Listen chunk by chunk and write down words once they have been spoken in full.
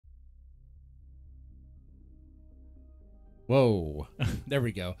Whoa, there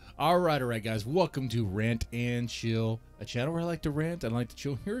we go. All right, guys. Welcome to Rant and Chill, a channel where I like to rant and I like to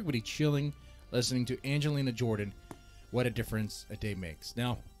chill. Hear everybody chilling, listening to Angelina Jordan, What a Difference a Day Makes.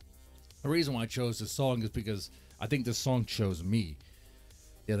 Now, the reason why I chose this song is because I think this song chose me.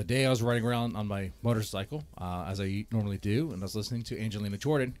 The other day, I was riding around on my motorcycle, as I normally do, and I was listening to Angelina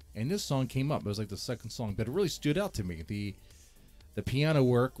Jordan, and this song came up. It was like the second song, but it really stood out to me. The piano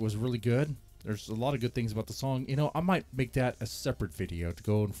work was really good. There's a lot of good things about the song. You know, I might make that a separate video to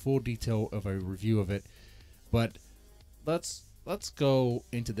go in full detail of a review of it. But let's go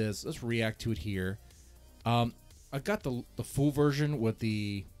into this. Let's react to it here. I got the full version with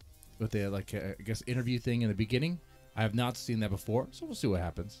the like I guess interview thing in the beginning. I have not seen that before, so we'll see what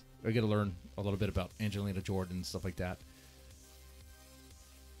happens. I get to learn a little bit about Angelina Jordan and stuff like that.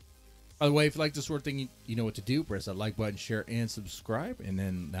 By the way, if you like this sort of thing, you know what to do. Press that like button, share, and subscribe. And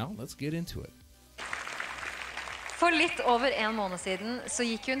then now, let's get into it. For litt over en måned siden så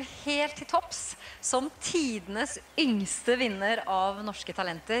gikk hun helt til topps som tidenes yngste vinner av Norske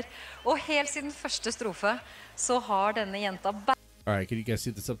Talenter. Og helt siden første strofe så har denne jenta All right, can you guys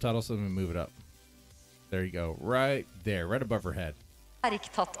see the subtitles? Let me move it up. There you go. Right there, right above her head.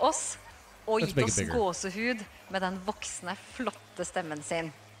 bergtatt oss og gitt oss gåsehud med den voksne, flotte stemmen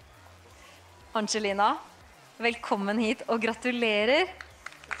sin. Angelina, velkommen hit og gratulerer.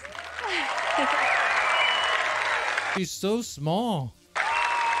 She's so small.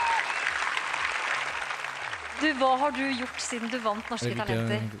 Du, hva har du gjort siden du vant Norske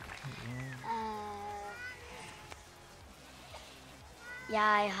Talenter?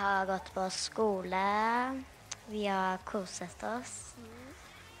 Jeg har gått på skole. Vi har koset oss.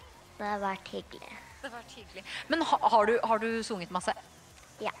 Det har vært hyggelig. Det har vært hyggelig. Men har du sunget masse?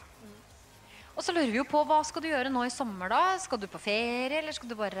 Ja. Og så lurer vi jo på, hva skal du gjøre nå i sommer da? Skal du på ferie, eller skal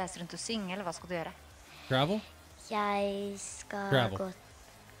du bare reise rundt og synge, eller hva skal du gjøre? Travel? Jeg skal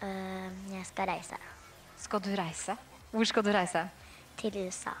jeg skal reise. Skal du reise? Hvor skal du reise? Til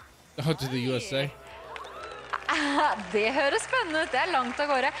USA. Oh, to the USA? Det høres spennende ut, det er langt av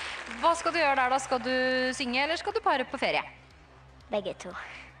gårde. Hva skal du gjøre der da? Skal du synge, eller skal du bare på ferie? Begge to.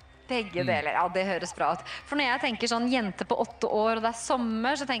 Begge deler, ja, det høres bra ut. For når jeg tenker sånn jente på 8 år, og det er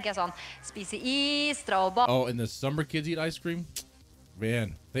sommer, så tenker jeg sånn, spise is, dra og Oh, and the summer kids eat ice cream?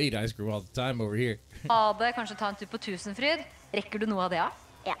 Man, they eat ice cream all the time over here. bade, kanskje ta en tur på Tusenfryd. Rekker du noe av det, ja?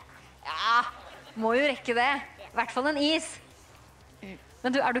 Ja. Ja, må jo rekke det. I hvert fall en is.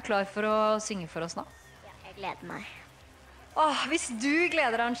 Men du, er du klar for å synge for oss nå? Ja, jeg gleder meg. Åh, hvis du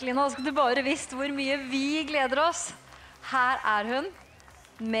gleder deg, Angelina, så skulle du bare visst hvor mye vi gleder oss. Her er hun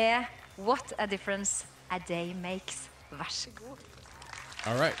med What a Difference a Day Makes. Vær så god.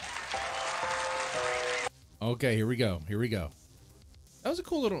 All right. Okay, here we go. Here we go. That was a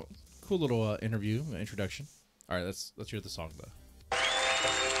cool little interview, introduction. All right, let's hear the song though.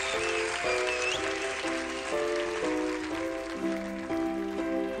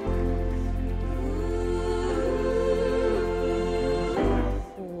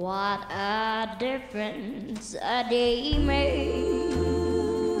 What a difference a day makes.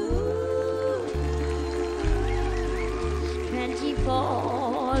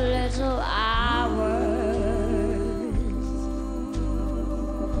 24 little hours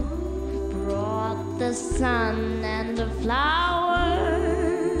brought the sun and the flowers.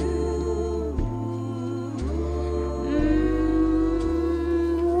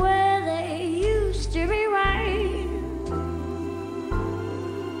 Where they used to be rain.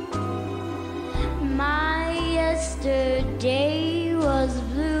 My yesterday was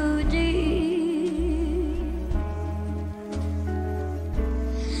blue deep.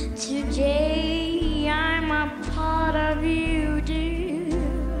 Today I'm a part of you, dear.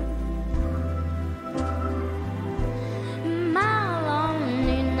 My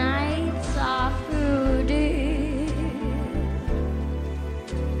lonely nights are through, dear.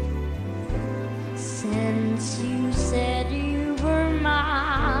 Since you said you were mine.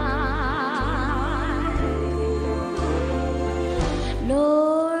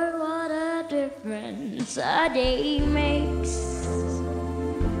 Lord, what a difference a day makes.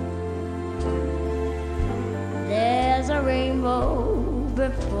 There's a rainbow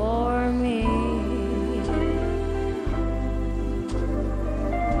before me.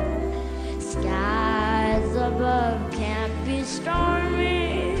 Skies above can't be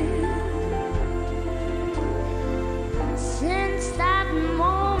stormy. Since that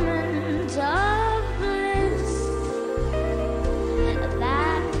moment of bliss,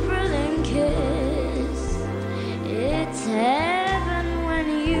 that thrilling kiss, it's heaven when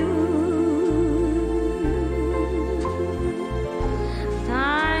you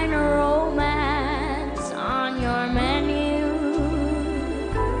find a romance on your menu.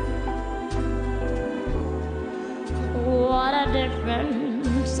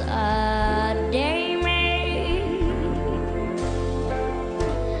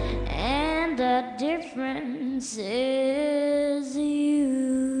 the difference is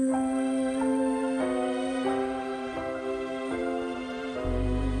you.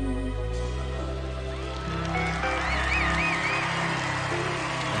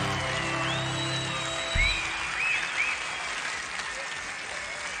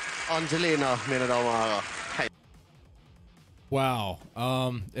 Angelina, mine damer og herrer. Hei. Wow.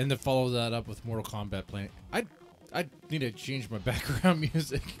 And to follow that up with Mortal Kombat playing. I need to change my background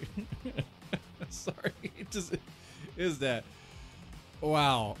music. Sorry. It just is that.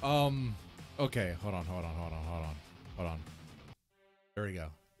 Wow. Okay, hold on. There we go.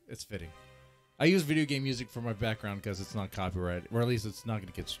 It's fitting. I use video game music for my background because it's not copyrighted, or at least it's not going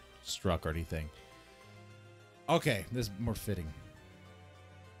to get struck or anything. Okay, this is more fitting.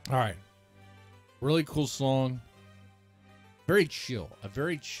 All right. Really cool song. Very chill. A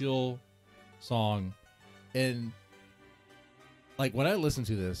very chill song. And like when I listen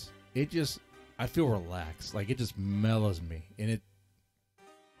to this, I feel relaxed. Like it just mellows me. And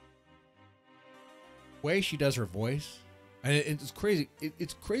way she does her voice, and it's crazy.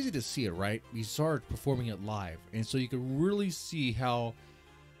 It's crazy to see it, right? You saw her performing it live, and so you can really see how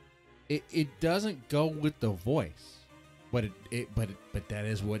it doesn't go with the voice, but that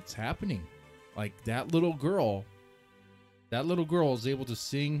is what's happening. Like that little girl is able to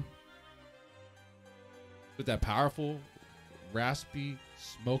sing with that powerful, raspy,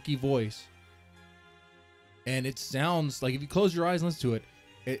 smoky voice, and it sounds like, if you close your eyes and listen to it,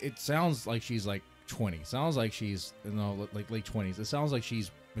 it sounds like she's like 20. It sounds like she's, like late 20s. It sounds like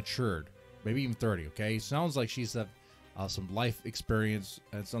she's matured, maybe even 30. Okay, it sounds like she's had some life experience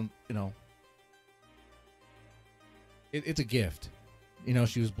and some, it's a gift.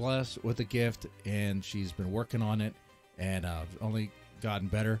 She was blessed with a gift, and she's been working on it, and only gotten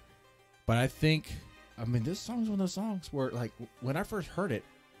better. But I think, this song's one of those songs where, like, when I first heard it,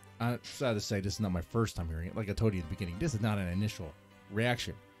 I'm sad to say this is not my first time hearing it. Like I told you in the beginning, this is not an initial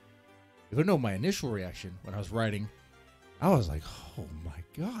reaction. If you know my initial reaction when I was writing, I was like, oh my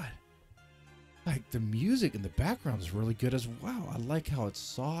God. Like, the music in the background is really good as well. I like how it's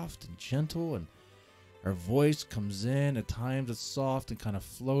soft and gentle, and her voice comes in. At times it's soft and kind of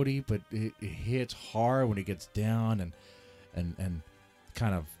floaty, but it hits hard when it gets down, and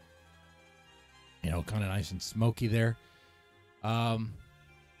kind of, kind of nice and smoky there.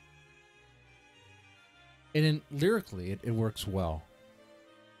 And then lyrically, it works well.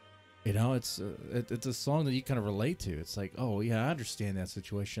 It's a song that you kind of relate to. It's like, oh yeah, I understand that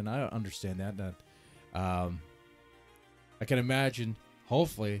situation. I understand that. I can imagine.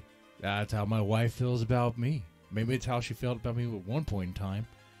 Hopefully, that's how my wife feels about me. Maybe it's how she felt about me at one point in time.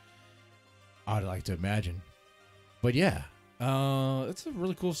 I'd like to imagine. But yeah, it's a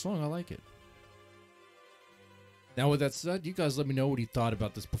really cool song. I like it. Now, with that said, you guys let me know what you thought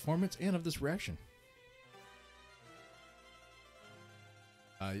about this performance and of this reaction.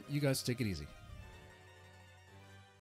 You guys take it easy.